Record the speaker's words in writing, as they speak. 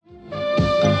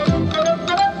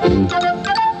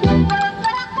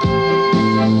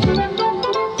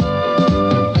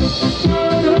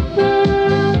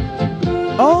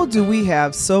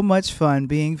have so much fun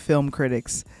being film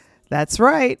critics. That's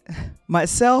right.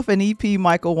 Myself and EP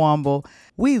Michael Wamble,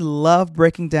 we love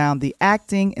breaking down the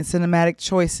acting and cinematic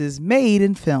choices made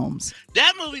in films.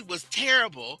 That movie was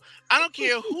terrible. I don't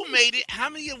care who made it, how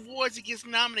many awards it gets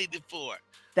nominated for.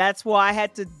 That's why I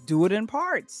had to do it in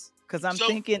parts, because I'm So,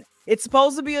 thinking it's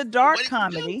supposed to be a dark what did you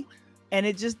comedy, and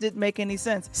it just didn't make any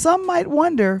sense. Some might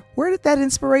wonder, where did that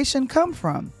inspiration come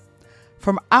from?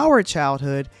 From our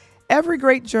childhood, every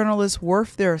great journalist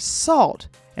worth their salt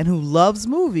and who loves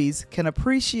movies can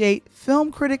appreciate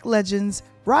film critic legends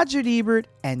Roger Ebert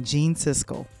and Gene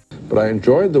Siskel. But I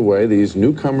enjoyed the way these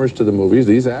newcomers to the movies,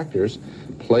 these actors,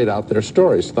 played out their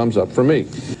stories. Thumbs up for me.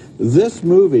 This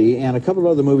movie and a couple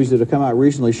of other movies that have come out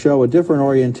recently show a different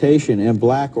orientation in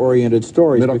black-oriented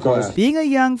stories. Middle class. Being a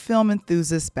young film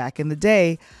enthusiast back in the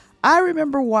day, I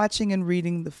remember watching and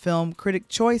reading the film critic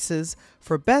choices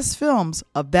for best films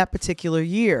of that particular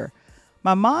year.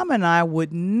 My mom and I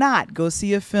would not go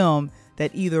see a film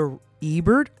that either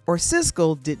Ebert or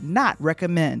Siskel did not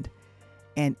recommend.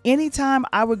 And anytime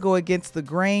I would go against the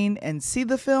grain and see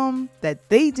the film that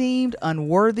they deemed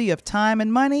unworthy of time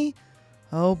and money,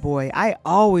 oh boy, I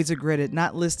always regretted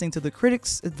not listening to the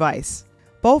critics' advice.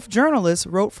 Both journalists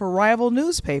wrote for rival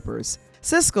newspapers,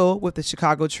 Siskel with the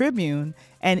Chicago Tribune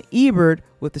and Ebert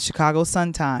with the Chicago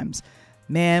Sun-Times.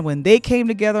 Man, when they came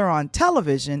together on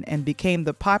television and became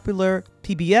the popular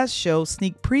PBS show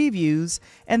Sneak Previews,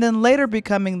 and then later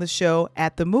becoming the show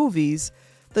At the Movies,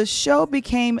 the show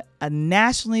became a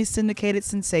nationally syndicated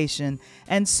sensation,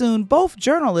 and soon both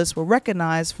journalists were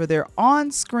recognized for their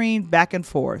on-screen back and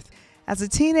forth. As a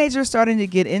teenager starting to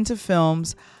get into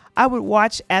films, I would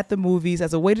watch At the Movies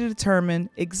as a way to determine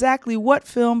exactly what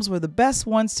films were the best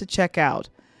ones to check out.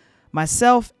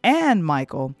 Myself and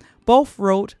Michael both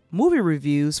wrote movie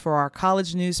reviews for our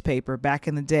college newspaper back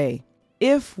in the day.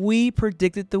 If we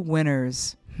predicted the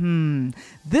winners,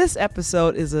 this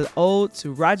episode is an ode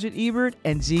to Roger Ebert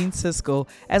and Gene Siskel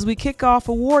as we kick off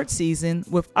award season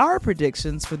with our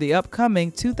predictions for the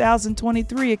upcoming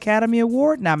 2023 Academy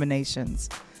Award nominations.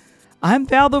 I'm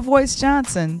Val the Voice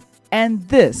Johnson, and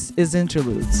this is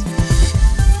Interludes.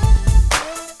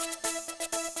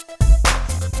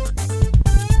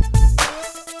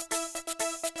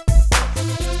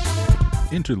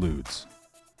 Interludes,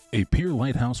 a Peer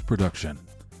Lighthouse production.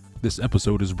 This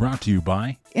episode is brought to you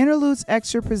by Interludes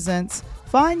Extra presents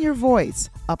Find Your Voice,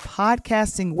 a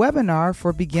podcasting webinar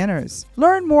for beginners.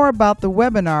 Learn more about the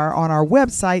webinar on our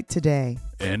website today.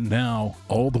 And now,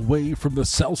 all the way from the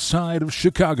south side of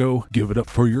Chicago, give it up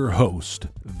for your host,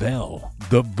 Val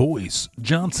the Voice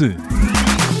Johnson.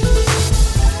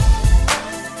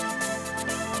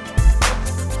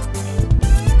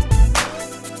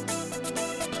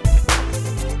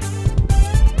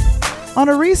 On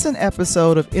a recent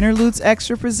episode of Interludes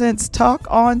Extra Presents Talk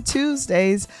on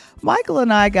Tuesdays, Michael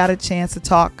and I got a chance to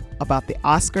talk about the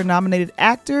Oscar-nominated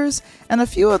actors and a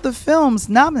few of the films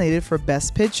nominated for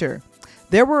Best Picture.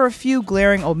 There were a few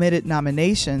glaring omitted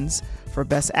nominations for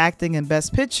Best Acting and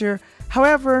Best Picture.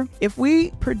 However, if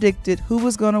we predicted who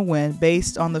was going to win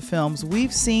based on the films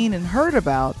we've seen and heard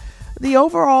about, the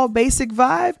overall basic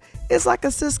vibe is like a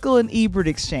Siskel and Ebert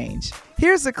exchange.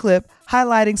 Here's a clip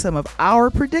highlighting some of our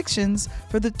predictions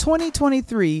for the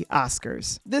 2023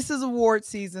 Oscars. This is award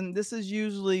season. This is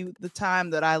usually the time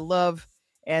that I love.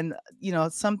 And,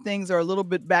 some things are a little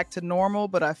bit back to normal,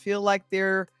 but I feel like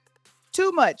they're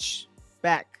too much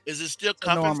back. Is it still to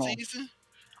cuffing normal. season?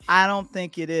 I don't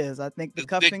think it is. I think the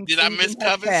cuffing Did I season miss has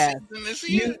cuffing passed. season this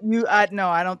year? No,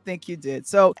 I don't think you did.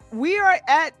 So we are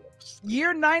at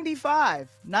year 95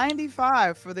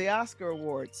 for the Oscar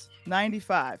Awards.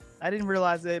 95. I didn't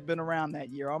realize they had been around that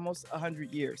year, almost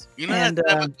 100 years. That's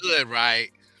never good,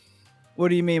 right? What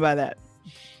do you mean by that?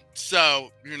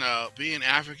 So, being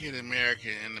African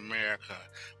American in America,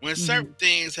 when certain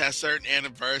things have certain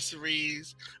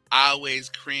anniversaries, I always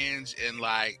cringe and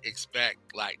expect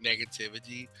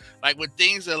negativity. Like when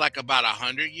things are about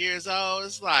 100 years old,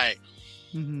 it's like,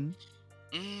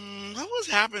 what was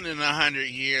happening 100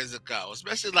 years ago?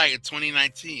 Especially in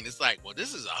 2019. It's like, well,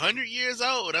 this is 100 years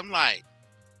old. I'm like,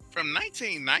 from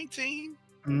 1919?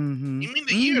 You mean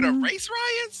the year of the race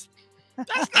riots?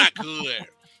 That's not good.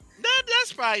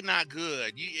 That's probably not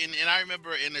good. And I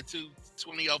remember in the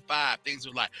 2005, things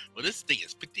were like, well, this thing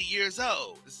is 50 years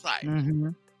old. It's like,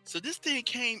 so this thing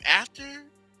came after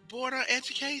Board of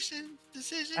Education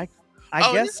decision?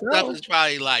 I guess this so. stuff is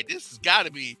probably this has got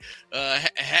to be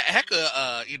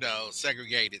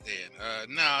segregated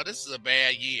then. No, this is a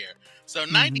bad year. So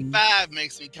 95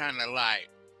 makes me kind of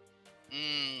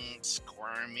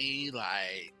squirmy,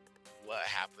 what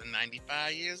happened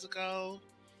 95 years ago?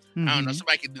 I don't know. Mm-hmm.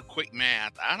 Somebody can do quick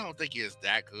math. I don't think it's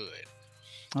that good.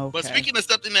 Okay. But speaking of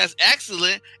something that's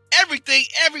excellent, Everything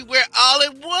Everywhere All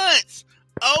at Once.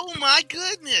 Oh my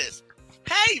goodness.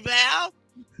 Hey, Val.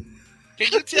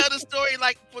 Can you tell the story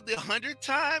like for the 100th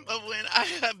time of when I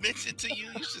have mentioned to you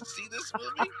should see this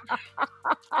movie?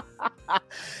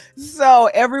 So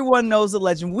everyone knows the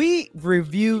legend. We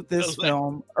reviewed this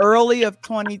film early of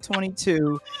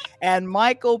 2022, and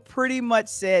Michael pretty much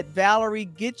said, "Valerie,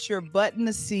 get your butt in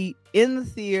the seat in the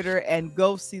theater and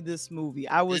go see this movie."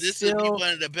 I was This would be still,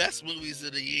 one of the best movies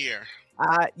of the year.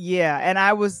 yeah, and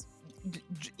I was,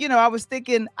 I was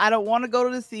thinking I don't want to go to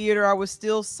the theater. I was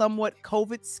still somewhat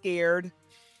COVID scared.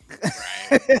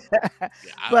 Right.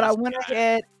 Yeah, But I was went crying.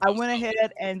 ahead. I was went so ahead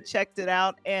good. and checked it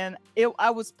out, and I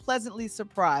was pleasantly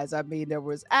surprised. I mean, there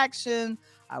was action.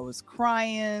 I was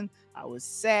crying. I was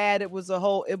sad. It was a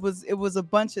whole. It was a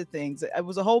bunch of things. It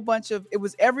was a whole bunch of. It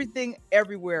was everything,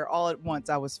 everywhere, all at once.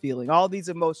 I was feeling all these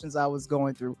emotions I was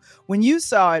going through. When you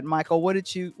saw it, Michael, what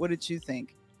did you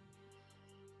think?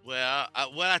 Well,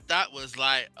 what I thought was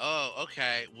like, oh,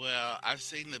 okay. Well, I've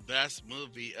seen the best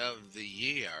movie of the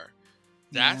year.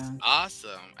 That's Yeah.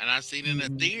 awesome. And I've seen it in the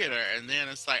Mhm. theater, and then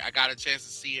it's like I got a chance to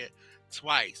see it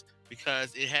twice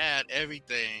because it had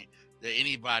everything that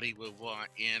anybody would want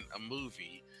in a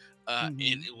movie.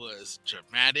 Mhm. It was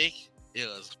dramatic, it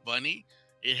was funny,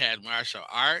 it had martial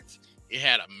arts, it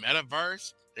had a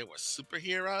metaverse, there were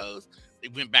superheroes, they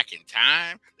went back in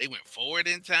time, they went forward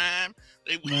in time,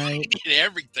 they Right. did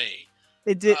everything.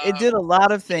 It did a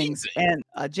lot of things, Amazing.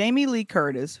 and Jamie Lee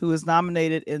Curtis, who is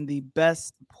nominated in the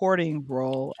best supporting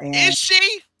role, Is and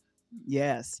she?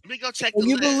 yes, Let me go check can the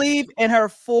you list. believe in her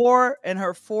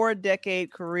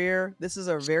 4-decade career, this is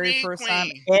her very Screen first time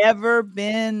Queen. ever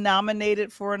been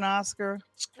nominated for an Oscar?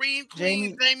 Scream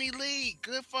Queen Jamie, Jamie Lee.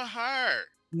 Good for her.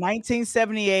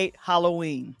 1978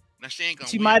 Halloween. Now she ain't gonna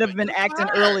She win, might but have been good for acting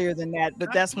her. earlier than that, but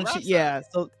God that's when she, bless her. yeah.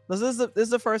 So this is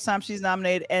the first time she's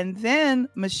nominated, and then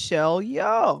Michelle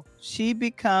Yeoh, she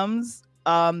becomes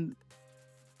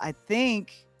I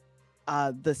think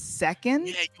the second.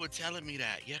 Yeah, you were telling me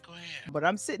that. Yeah, go ahead. But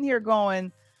I'm sitting here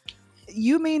going,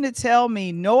 you mean to tell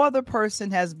me no other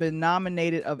person has been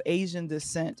nominated of Asian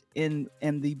descent in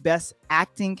the best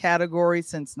acting category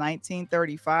since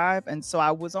 1935? And so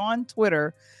I was on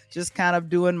Twitter just kind of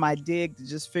doing my dig to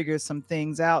just figure some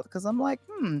things out, because I'm like,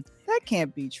 that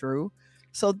can't be true.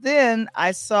 So then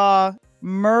I saw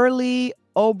Merle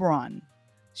Oberon.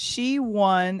 She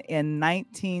won in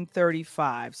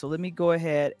 1935. So let me go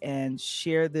ahead and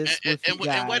share And, this and, with you and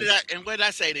what guys. did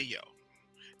I say to you?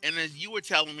 And then you were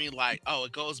telling me like, oh,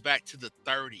 it goes back to the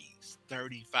 30s,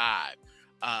 35,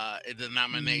 the Mhm.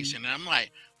 nomination. And I'm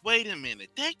like, wait a minute,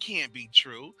 that can't be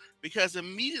true because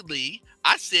immediately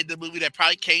I said the movie that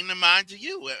probably came to mind to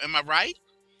you. Am I right?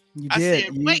 You I did.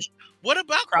 said, You wait, what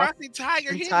about Crossing Tiger,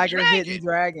 Crossing Hidden Tiger, Hidden Dragon?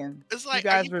 Dragon. It's You like, are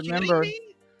guys you kidding remember me?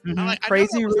 I'm like, I know that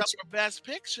Crazy was up Rich, for Best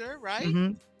Picture, right?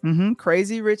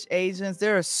 Crazy Rich Asians.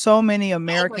 There are so many Oh my,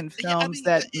 American yeah, I films mean,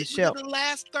 that within Michelle. the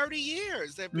last 30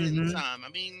 years, there've been hmm some. I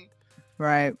mean,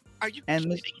 Right. are you And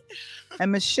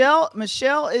kidding? Michelle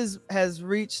has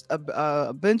reached a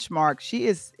benchmark.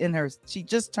 She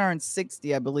just turned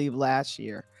 60, I believe, last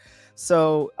year.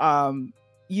 So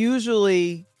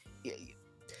usually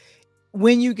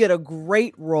when you get a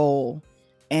great role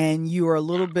and you are a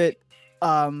little bit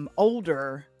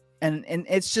older, and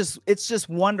it's just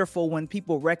wonderful when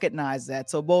people recognize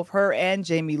that. So both her and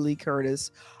Jamie Lee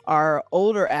Curtis are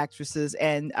older actresses,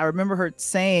 and I remember her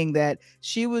saying that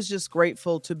she was just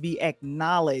grateful to be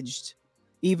acknowledged,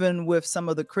 even with some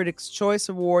of the Critics' Choice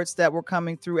Awards that were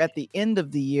coming through at the end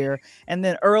of the year. And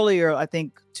then earlier, I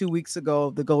think 2 weeks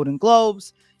ago, the Golden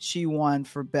Globes, she won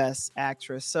for Best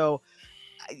Actress. So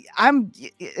I'm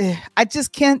I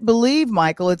just can't believe,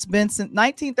 Michael, it's been since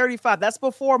 1935. That's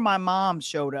before my mom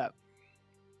showed up.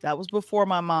 That was before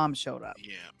my mom showed up.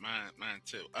 Yeah, mine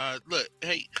too. Look,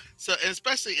 hey, so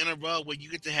especially in a role where you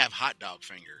get to have hot dog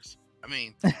fingers. I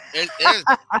mean,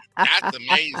 that's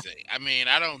amazing. I mean,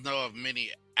 I don't know of many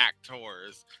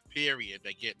actors, period,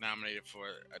 that get nominated for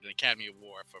an Academy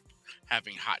Award for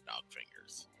having hot dog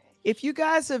fingers. If you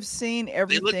guys have seen They look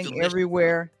Everything delicious.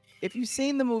 Everywhere, if you've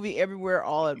seen the movie Everywhere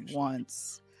All at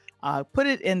Once, put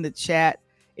it in the chat.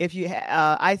 If you,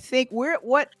 I think what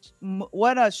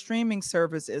a streaming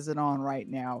service is it on right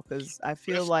now? Because I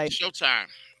feel It's like Showtime.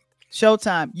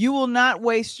 Showtime. You will not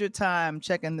waste your time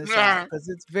checking this out Nah, because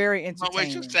it's very don't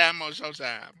waste your entertaining. time on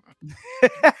Showtime.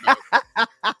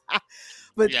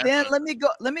 But Yeah, then let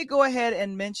me go ahead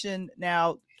and mention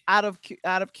now, out of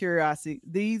curiosity,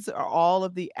 these are all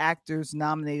of the actors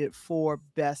nominated for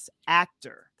Best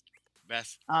Actor.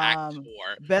 Best Um,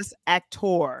 actor Best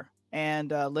actor.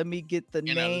 And let me get the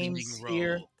in a leading names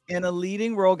here. role. In a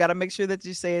leading role. Got to make sure that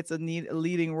you say it's a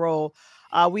leading role.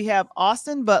 We have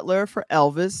Austin Butler for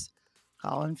Elvis,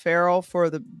 Colin Farrell for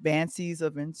the Banshees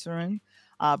of Inisherin,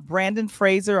 Brandon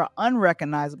Fraser,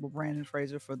 unrecognizable Brandon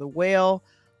Fraser for The Whale,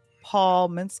 Paul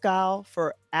Mescal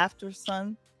for After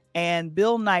Sun, and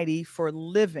Bill Nighy for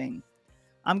Living.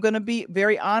 I'm going to be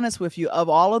very honest with you. Of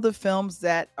all of the films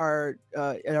that are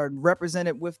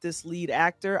represented with this lead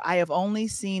actor, I have only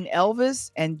seen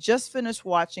Elvis and just finished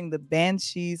watching The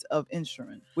Banshees of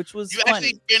Inisherin, which was You actually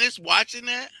funny. finished watching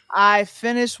that? I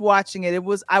finished watching it.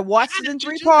 I watched How it in did you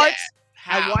 3 do that? parts.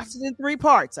 I How? watched it in 3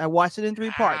 parts. I watched it in 3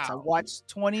 parts. I How? watched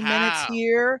 20 minutes How?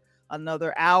 here,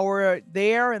 another hour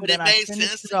there, and But then it I made finished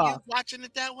sense it to you off. watching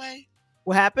it that way?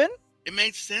 What happened? It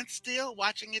made sense still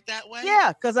watching it that way?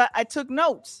 Yeah, because I took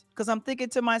notes because I'm thinking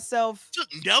to myself, Took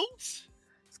notes?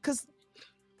 because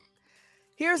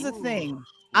here's the Ooh. thing.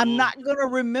 I'm Ooh. not gonna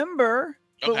remember,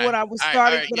 but Okay. what I was All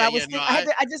starting, right. but Yeah, I was yeah. No, thinking,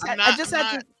 I just I'm had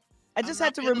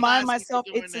not to remind penalizing you for myself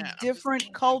doing it's a that. I'm just different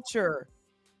thinking. culture.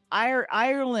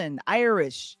 Ireland,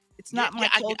 Irish. It's Yeah, not my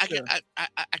culture.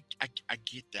 I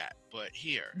get that. But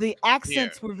here, The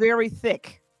accents were very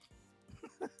thick.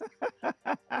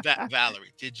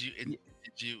 Valerie, did you Y-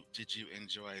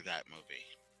 enjoy that movie?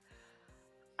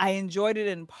 I enjoyed it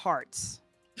in parts.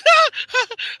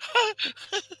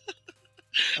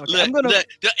 Okay, Look, I'm gonna.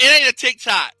 it ain't a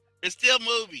TikTok. It's still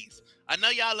movies. I know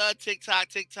y'all love TikTok.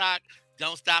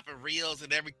 Don't stop at reels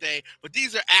and everything, but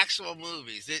these are actual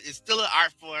movies. It's still an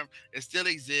art form. It still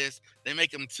exists. They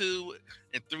make them 2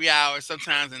 and 3 hours.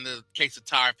 Sometimes, in the case of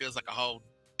Tar, it feels like a whole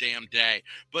damn day.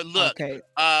 But look, Okay,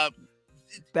 uh,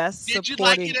 best did you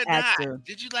like supporting it or not? actor.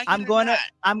 Did you like it I'm or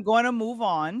not? going to move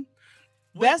on.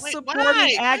 Wait, Best supporting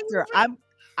why? Why actor.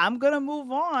 I'm gonna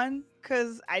move on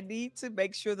because I need to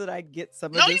make sure that I get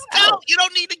some No, of you this don't. out. You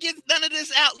don't need to get none of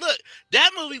this out. Look,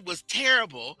 that movie was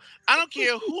terrible. I don't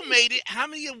care who made it, how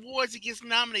many awards it gets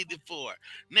nominated for.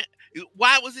 Now,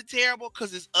 why was it terrible?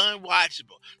 Because it's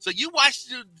unwatchable. So you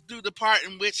watched it through the part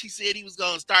in which he said he was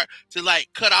going to start to like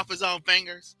cut off his own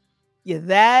fingers.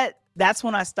 Yeah, that's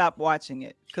when I stopped watching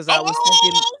it because I was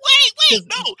thinking Wait, 'cause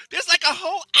no. There's like a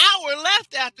whole hour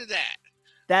left after that.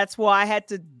 that's why I had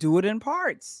to do it in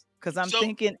parts because I'm So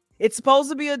thinking it's supposed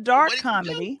to be a what dark did you do?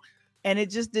 comedy and it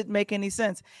just didn't make any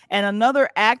sense. And another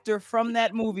actor from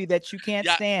that movie that you can't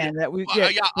Yeah, yeah. stand that we Well, get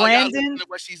are y'all Brandon. listening to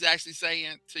what she's actually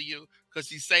saying to you? Because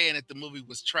she's saying that the movie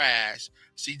was trash.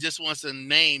 She just wants to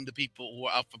name the people who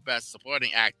are up for best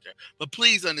supporting actor. But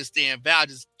please understand, Val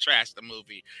just trashed the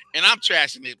movie, and I'm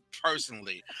trashing it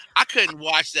personally. I couldn't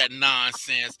watch that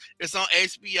nonsense. It's on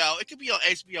HBO. It could be on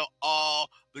HBO all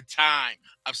the time.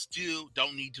 I still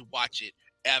don't need to watch it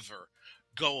ever.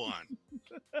 Go on.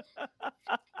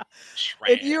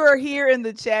 If you Trash. are here in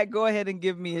the chat, go ahead and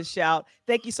give me a shout.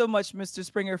 Thank you so much, Mr.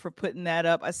 Springer, for putting that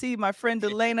up. I see my friend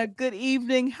Elena. Good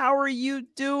evening. How are you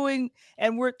doing?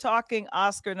 And we're talking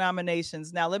Oscar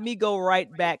nominations. Now, let me go right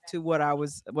back to what I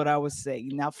was saying.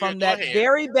 Now, Yeah, from go that ahead.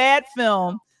 very bad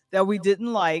film that we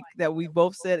didn't like, that we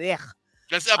both said,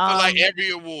 That's up for like every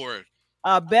award.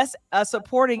 Best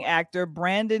supporting actor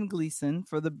Brandon Gleeson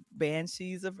for the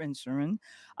Banshees of Inisherin,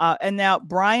 and now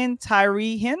Brian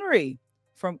Tyree Henry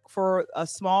for a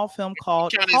small film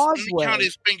called Let me Causeway. count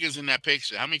his fingers in that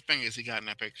picture. How many fingers he got in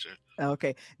that picture?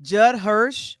 Okay, Judd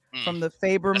Hirsch from the That's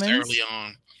Fabermans. early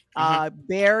on.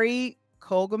 Barry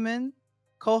Kogan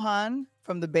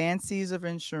from the Banshees of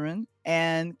Inisherin,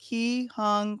 and Ki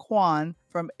Hung Kwan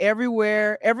from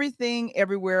Everything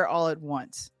Everywhere All at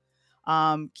Once.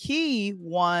 Key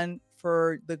won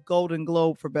for the Golden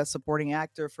Globe for Best Supporting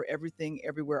Actor for Everything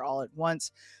Everywhere All at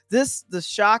Once. The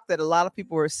shock that a lot of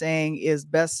people are saying is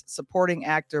Best Supporting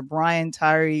Actor Brian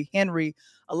Tyree Henry.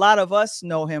 A lot of us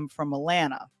know him from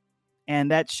Atlanta, and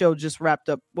that show just wrapped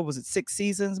up. What was it? 6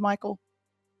 seasons, Michael?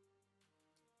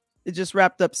 It just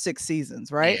wrapped up 6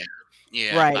 seasons, right?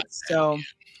 Yeah. Right. So,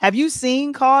 have you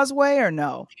seen Causeway or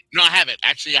no? No, I haven't.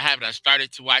 Actually, I haven't. I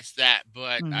started to watch that,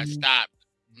 but I Mhm. stopped.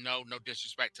 No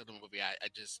disrespect to the movie.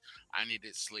 I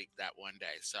needed sleep that one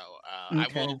day. So I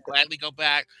Okay. will gladly go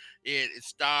back. It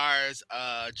stars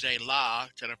J Law.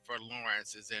 Jennifer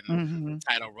Lawrence is in the Mhm.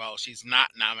 title role. She's not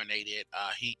nominated.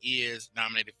 He is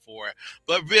nominated for it.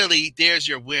 But really, there's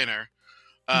your winner.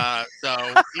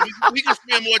 So we can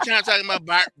spend more time talking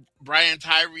about Brian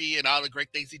Tyree and all the great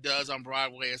things he does on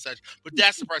Broadway and such. But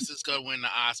that's the person that's going to win the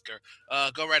Oscar.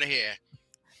 Go right ahead.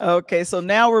 Okay, so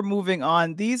now we're moving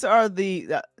on. These are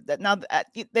the now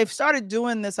they've started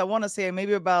doing this. I want to say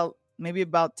maybe about maybe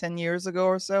about 10 years ago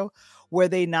or so, where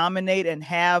they nominate and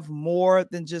have more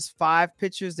than just 5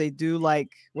 pictures. They do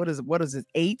like, what is it,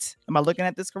 8? Am I looking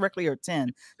at this correctly, or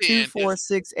 10? 2, 10. 4,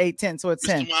 6, 8, 10. So it's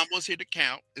Mr. 10. Womble's here to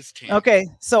count. It's 10. Okay,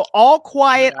 so All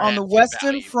Quiet I on the have 10 Western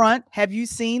values. Front. Have you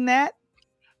seen that?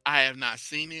 I have not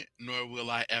seen it, nor will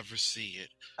I ever see it.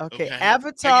 Okay, Okay.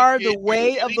 Avatar, The Are you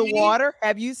Way of the kidding me? Water.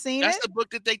 Have you seen That's it? the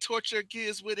book that they torture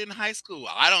kids with in high school.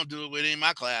 I don't do it with any of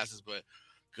my classes, but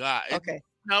God, Okay.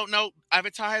 no.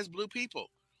 Avatar has blue people.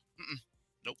 Mm-mm.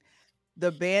 Nope.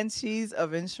 The Banshees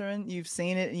of Inisherin. You've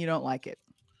seen it and you don't like it.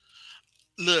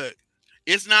 Look,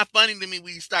 it's not funny to me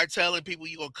when you start telling people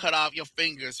you're gonna cut off your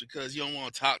fingers because you don't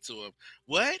want to talk to them.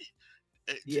 What?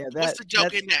 Yeah, What's the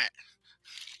joke in that?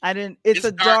 I didn't. It's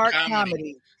a dark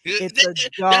comedy. It's a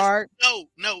dark.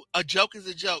 No. A joke is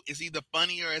a joke. It's either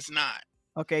funny or it's not.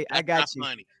 Okay, That's I got not you.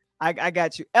 funny. I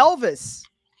got you. Elvis,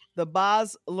 the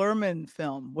Baz Luhrmann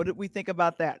film. What did we think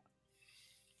about that?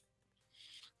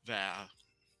 Val,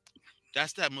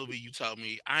 that's that movie you told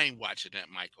me. I ain't watching that,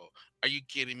 Michael. Are you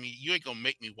kidding me? You ain't gonna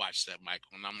make me watch that,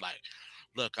 Michael. And I'm like,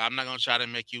 look, I'm not gonna try to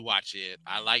make you watch it.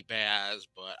 I like Baz,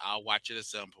 but I'll watch it at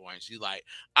some point. She's like,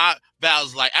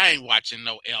 Val's like, I ain't watching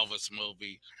no Elvis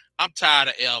movie. I'm tired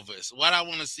of Elvis. What I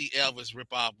want to see Elvis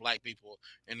rip off black people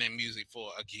and their music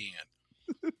for again.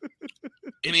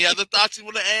 Any other thoughts you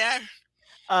want to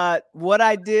add? What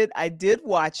I did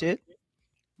watch it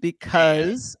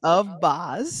because of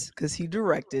Baz, because he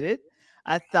directed it.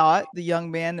 I thought the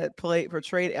young man that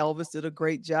portrayed Elvis did a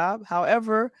great job.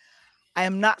 However, I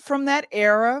am not from that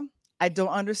era. I don't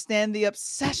understand the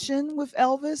obsession with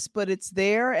Elvis, but it's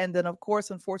there. And then, of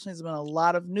course, unfortunately, there's been a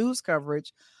lot of news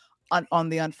coverage on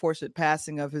the unfortunate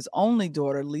passing of his only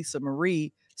daughter, Lisa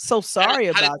Marie. So sorry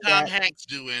about that. How did Tom Hanks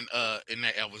do in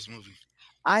that Elvis movie?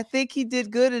 I think he did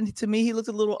good, and to me, he looked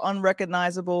a little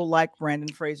unrecognizable, like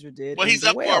Brandon Fraser did. Well, he's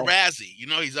up for a Razzie. You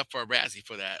know, he's up for a Razzie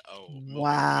for that. Oh,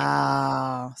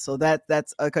 wow! So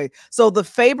that's okay. So the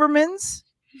Fabermans,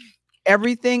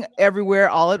 Everything,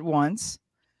 Everywhere, All at Once,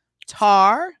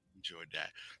 Tar, enjoyed that.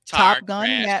 Top Gun,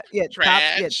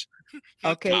 trash.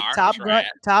 Okay, Top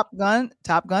Gun,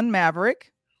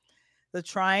 Maverick, The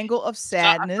Triangle of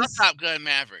Sadness. Top Gun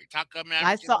Maverick. I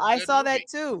saw that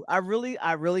too. I really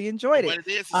enjoyed it. What it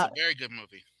is, it's a very good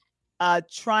movie.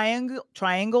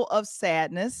 Triangle of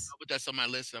Sadness. I'll put that on my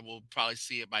list, and we'll probably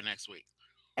see it by next week.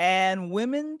 And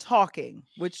Women Talking,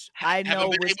 which I know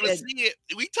haven't been able to see it.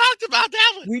 We talked about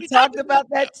that one. We talked about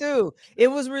that too. It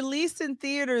was released in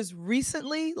theaters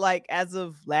recently, like as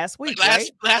of last week,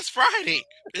 last Friday.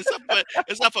 It's up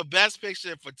for Best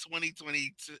Picture for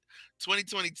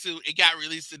 2022. It got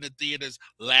released in the theaters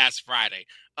last Friday.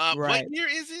 Right. What year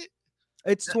is it?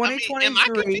 It's 2023. Am I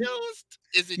confused?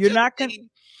 Is it? You're not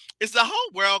Is the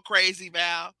whole world crazy,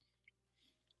 Val?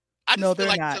 I just feel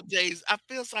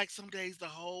like some days the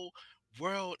whole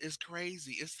world is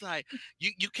crazy. It's like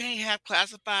you can't have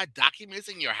classified documents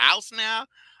in your house now.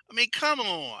 I mean, come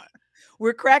on.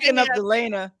 We're cracking up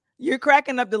Delana. You're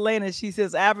cracking up Delana. She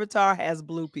says Avatar has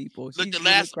blue people. Look, the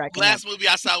last movie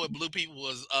I saw with blue people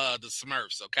was the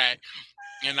Smurfs, okay?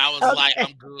 And I was like,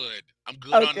 I'm good. I'm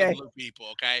good on the blue people,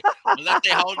 okay? Unless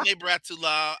they holding their breath too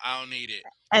long, I don't need it.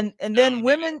 And then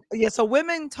so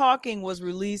Women Talking was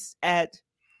released at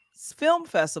film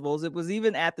festivals. It was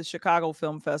even at the Chicago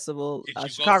Film Festival,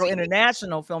 Chicago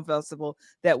International Film Festival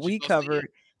that we covered.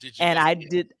 And I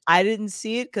didn't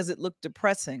see it because it looked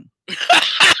depressing.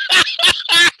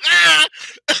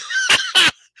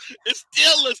 It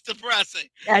still looks depressing.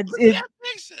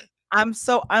 I'm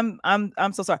so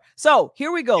sorry. So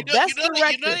here we go. Best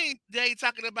director. They ain't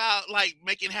talking about like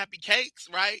making happy cakes,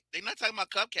 right? They're not talking about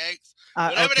cupcakes.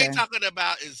 Whatever they're talking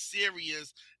about is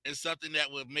serious and something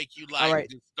that would make you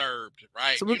disturbed,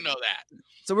 right? So you know that.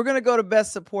 So we're gonna go to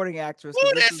Best Supporting Actress.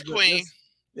 Ooh, that's Queen.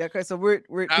 Okay, so we're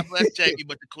God bless Jamie,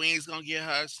 but the Queen's gonna get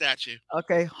her statue.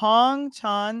 Okay, Hong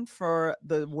Chan for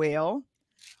The Whale.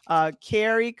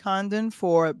 Carrie Condon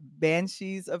for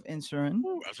Banshees of Inisherin.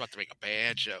 I was about to make a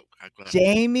bad joke.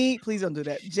 Jamie, please don't do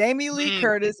that. Jamie Lee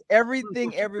Curtis,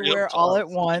 Everything, Everywhere, All at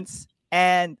Once.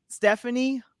 And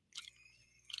Stephanie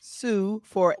Sue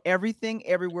for Everything,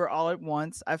 Everywhere, All at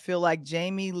Once. I feel like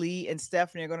Jamie Lee and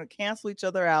Stephanie are going to cancel each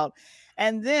other out.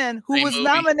 And then who was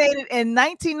nominated in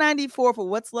 1994 for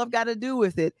What's Love Got to Do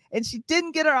with It? And she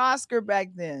didn't get her Oscar back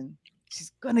then.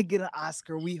 She's going to get an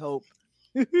Oscar, we hope.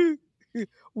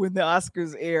 When the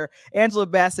Oscars air. Angela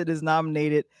Bassett is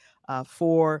nominated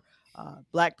for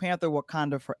Black Panther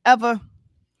Wakanda Forever.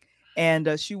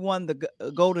 And she won the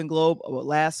Golden Globe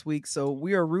last week. So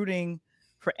we are rooting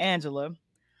for Angela.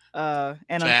 And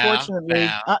unfortunately...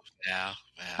 Val.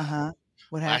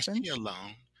 What happened? Why is she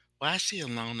alone? Why is she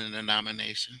alone in the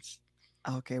nominations?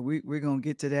 Okay, we're gonna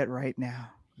get to that right now.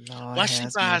 Lord Why she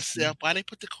has by mercy. herself? Why they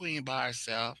put the queen by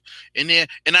herself? And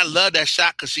I love that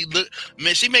shot because she look,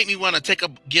 man, she make me want to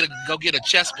go get a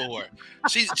chessboard.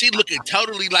 She looking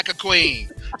totally like a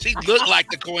queen. She looked like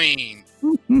the queen.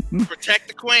 Protect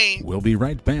the queen. We'll be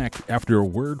right back after a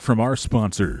word from our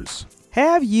sponsors.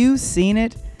 Have you seen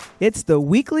it? It's the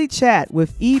weekly chat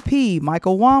with EP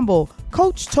Michael Wamble,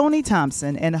 Coach Tony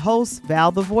Thompson, and host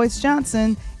Val the Voice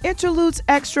Johnson. Interludes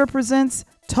Extra presents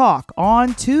Talk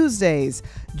on Tuesdays.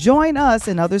 Join us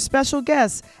and other special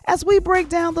guests as we break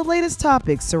down the latest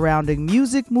topics surrounding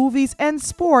music, movies, and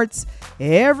sports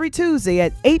every Tuesday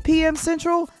at 8 p.m.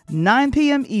 Central, 9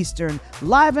 p.m. Eastern,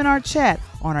 live in our chat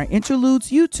on our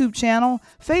Interludes YouTube channel,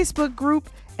 Facebook group,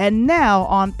 and now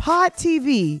on Pod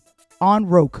TV on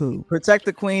Roku. Protect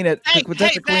the Queen at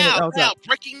Val,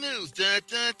 breaking news. Dun,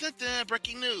 dun, dun, dun,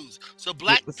 breaking news. So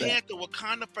Black Panther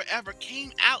Wakanda Forever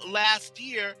came out last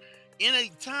year in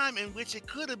a time in which it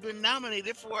could have been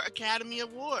nominated for Academy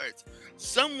Awards.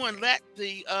 Someone let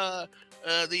the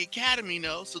Academy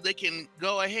know so they can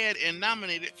go ahead and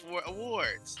nominate it for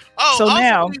awards. Oh, so also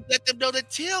now let them know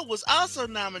that Till was also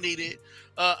nominated,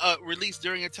 released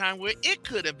during a time where it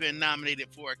could have been nominated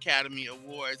for Academy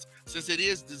Awards since it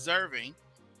is deserving.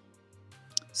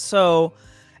 So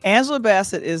Angela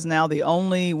Bassett is now the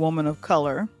only woman of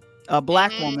color, a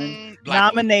black woman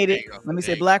nominated.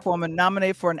 Black woman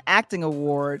nominated for an acting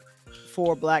award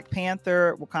for Black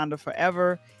Panther Wakanda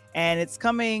Forever, and it's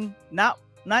coming not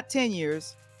 10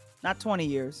 years, not 20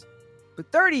 years,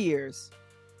 but 30 years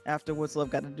after What's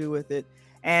Love Got to Do with It.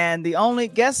 And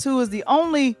guess who is the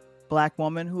only black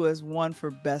woman who has won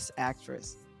for Best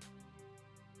Actress?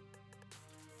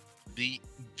 The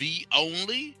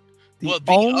only black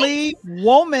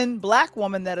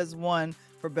woman that has won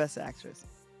for Best Actress.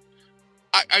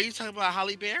 Are you talking about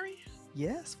Halle Berry?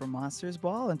 Yes, for Monsters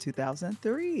Ball in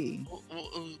 2003.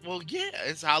 Well, yeah,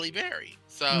 it's Halle Berry.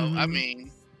 So I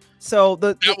mean, so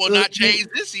that will not change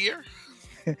this year.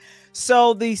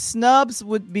 So the snubs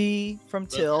would be from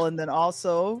Till, and then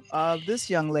also this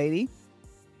young lady,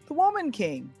 the Woman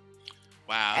King.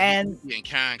 Wow, and being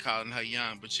kind calling her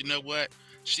young, but you know what?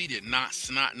 She did not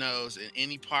snot nose in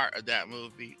any part of that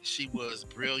movie. She was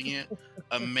brilliant,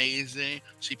 amazing.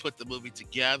 She put the movie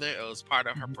together. It was part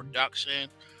of her production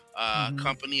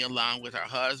company along with her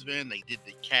husband. They did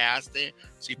the casting.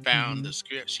 She found the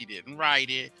script. She didn't write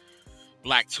it.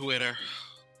 Black Twitter.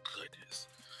 Goodness.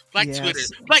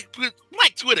 Black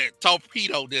Twitter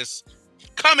torpedo this.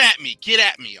 Come at me. Get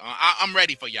at me. I'm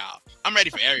ready for y'all. I'm ready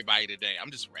for everybody today.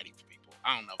 I'm just ready for people.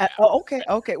 I don't know.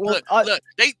 Okay. Well, look,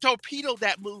 they torpedoed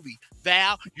that movie.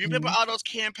 Val, you remember all those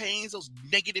campaigns, those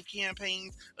negative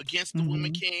campaigns against the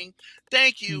Woman King?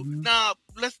 Thank you. Now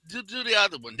let's do the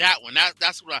other one.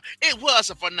 That's what it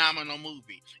was a phenomenal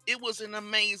movie. It was an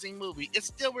amazing movie. It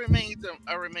still remains an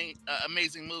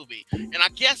amazing movie, and I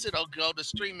guess it'll go to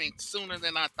streaming sooner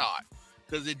than I thought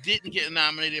because it didn't get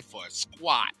nominated for a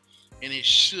squat, and it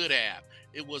should have.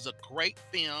 It was a great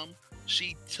film.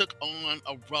 She took on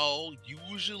a role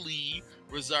usually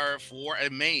reserved for a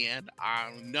man,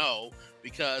 I know,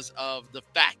 because of the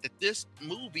fact that this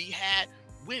movie had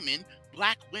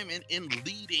black women in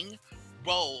leading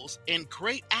roles and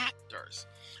great actors.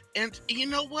 And you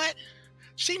know what?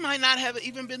 She might not have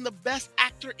even been the best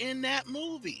actor in that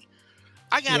movie.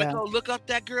 I gotta go look up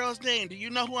that girl's name. Do you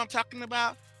know who I'm talking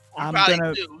about? You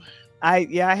probably do. I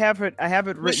have it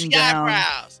written down.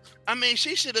 Eyebrows. I mean,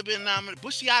 she should have been nominated.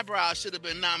 Bushy Eyebrows should have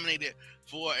been nominated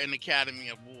for an Academy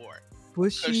Award.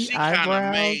 Bushy Eyebrows. She kind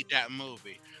of made that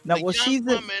movie. No, the young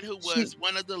woman who was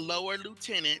one of the lower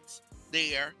lieutenants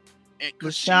there.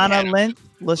 Lashana Lynch.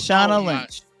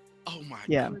 Oh my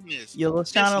goodness. Yeah,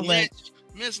 Lashana Lynch.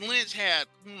 Miss Lynch had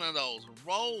one of those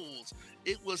roles.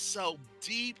 It was so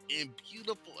deep and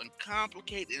beautiful and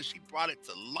complicated, and she brought it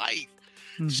to life.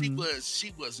 She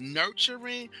was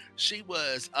nurturing. She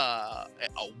was a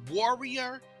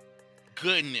warrior.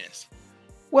 Goodness.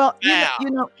 Well,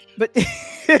 but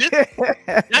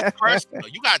that's personal.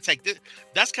 You gotta take this.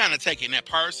 That's kind of taking that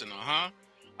personal, huh?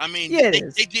 I mean,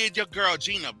 they did your girl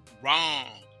Gina wrong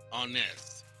on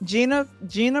this. Gina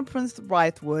Prince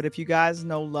Bythewood, if you guys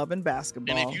know Love and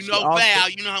Basketball. And if you know Val,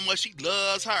 you know how much she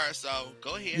loves her. So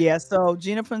go ahead. Yeah. So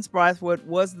Gina Prince Bythewood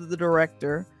was the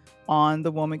director on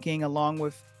The Woman King, along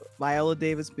with Viola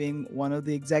Davis being one of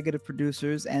the executive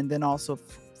producers, and then also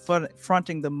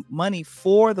fronting the money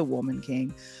for The Woman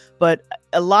King. But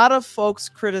a lot of folks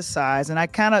criticize, and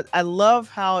I love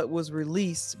how it was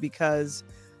released because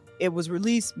it was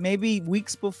released maybe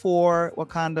weeks before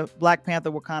Black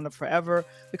Panther Wakanda Forever,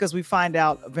 because we find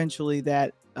out eventually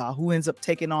that who ends up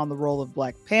taking on the role of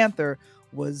Black Panther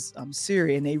was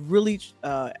Siri. And they really,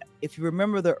 if you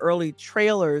remember the early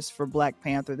trailers for Black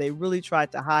Panther, they really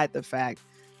tried to hide the fact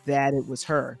that it was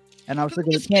her. And I was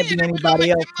thinking it can't be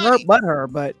anybody else but her.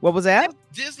 But what was that?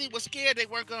 Disney was scared they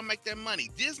weren't going to make their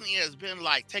money. Disney has been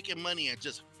like taking money and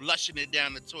just flushing it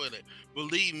down the toilet.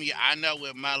 Believe me, I know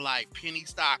with my like penny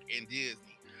stock in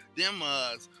Disney. Them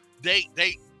they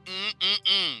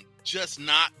just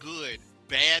not good.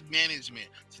 Bad management.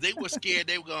 So they were scared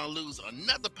they were going to lose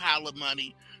another pile of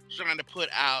money trying to put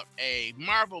out a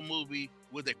Marvel movie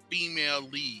with a female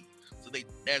lead. So they,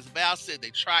 as Val said, they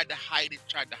tried to hide it.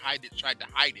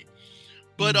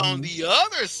 But on the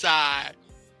other side,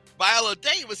 Viola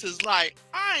Davis is like,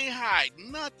 I ain't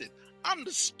hiding nothing. I'm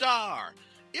the star.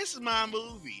 It's my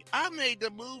movie. I made the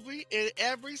movie, and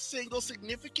every single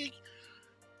significant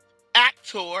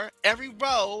actor, every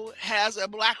role has a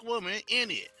Black woman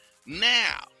in it.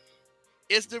 Now,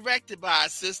 it's directed by a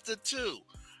sister too.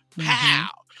 Pow!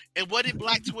 And what did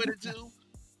Black Twitter do?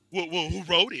 Well, who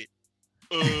wrote it?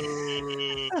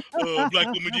 Black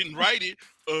woman didn't write it.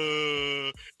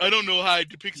 I don't know how it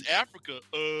depicts Africa.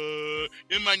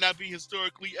 It might not be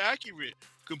historically accurate.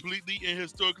 Completely and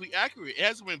historically accurate. It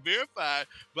hasn't been verified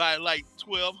by like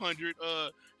 1,200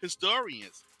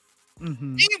 historians.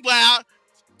 Meanwhile,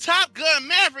 Top Gun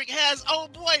Maverick has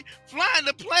old boy flying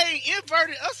the plane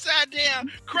inverted upside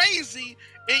down, crazy,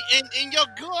 and your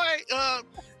boy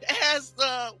has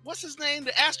what's his name,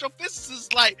 the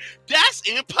astrophysicist, like that's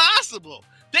impossible.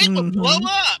 They would blow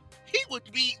up. He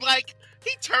would be like he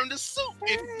turned to soup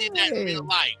if he did that in real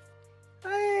life.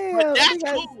 But that's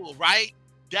cool, right?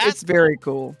 It's very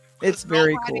cool. It's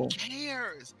very cool. Nobody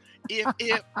cares.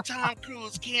 If Tom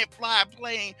Cruise can't fly a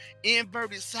plane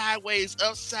inverted sideways,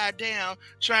 upside down,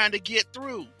 trying to get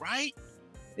through, right?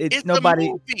 It's nobody.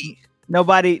 A movie.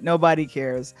 Nobody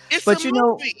cares. It's but a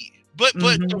movie. But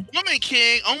the Woman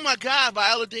King, oh my God,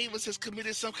 Viola Davis has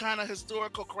committed some kind of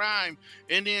historical crime,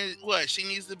 and then what? She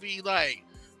needs to be like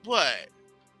what?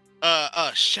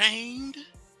 Shamed.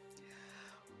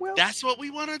 Well, that's what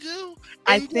we want to do.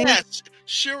 And I think yes,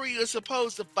 Shuri is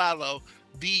supposed to follow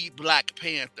the Black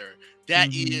Panther.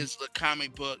 That is the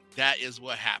comic book. That is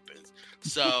what happens.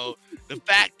 So the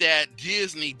fact that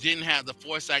Disney didn't have the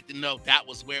foresight to know that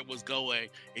was where it was going,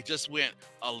 it just went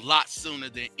a lot sooner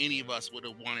than any of us would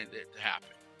have wanted it to happen.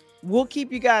 We'll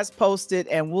keep you guys posted,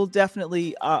 and we'll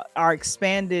definitely our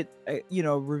expanded,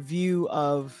 review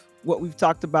of what we've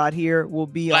talked about here will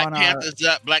be Black on Panther's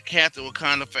up. Black Panther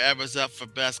Wakanda Forever's up for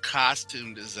best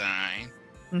costume design.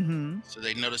 So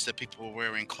they noticed that people were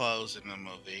wearing clothes in the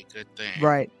movie. Good thing.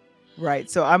 Right.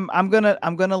 So I'm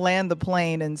gonna land the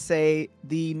plane and say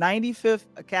the 95th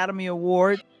Academy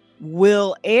Award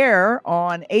will air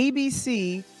on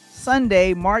ABC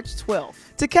Sunday, March 12th.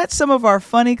 To catch some of our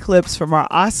funny clips from our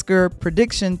Oscar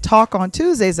prediction Talk on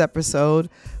Tuesday's episode,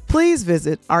 please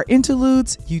visit our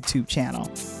Interludes YouTube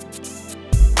channel.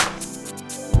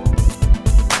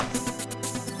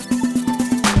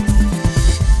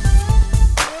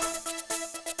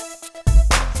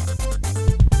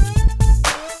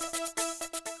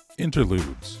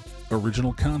 Interludes.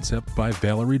 Original concept by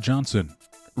Valerie Johnson.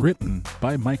 Written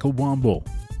by Michael Wamble.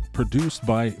 Produced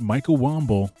by Michael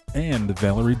Wamble and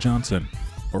Valerie Johnson.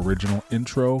 Original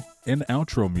intro and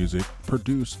outro music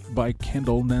produced by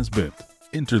Kendall Nesbitt.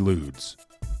 Interludes.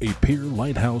 A Peer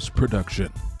Lighthouse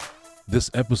production. This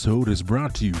episode is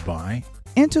brought to you by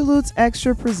Interludes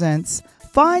Extra presents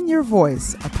Find Your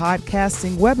Voice, a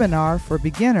podcasting webinar for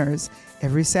beginners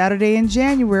every Saturday in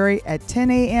January at 10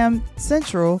 a.m.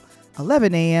 Central,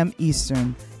 11 a.m.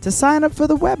 Eastern. To sign up for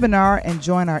the webinar and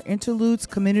join our Interludes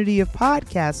community of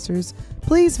podcasters,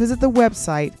 please visit the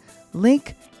website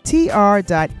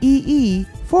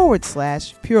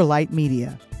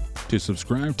linktr.ee/PureLightMedia. To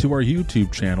subscribe to our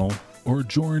YouTube channel or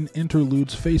join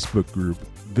Interludes Facebook group,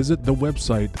 visit the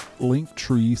website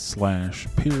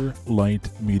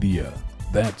linktree/PureLightMedia.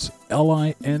 That's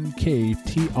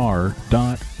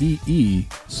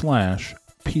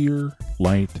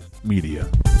linktr.ee/PureLightMedia.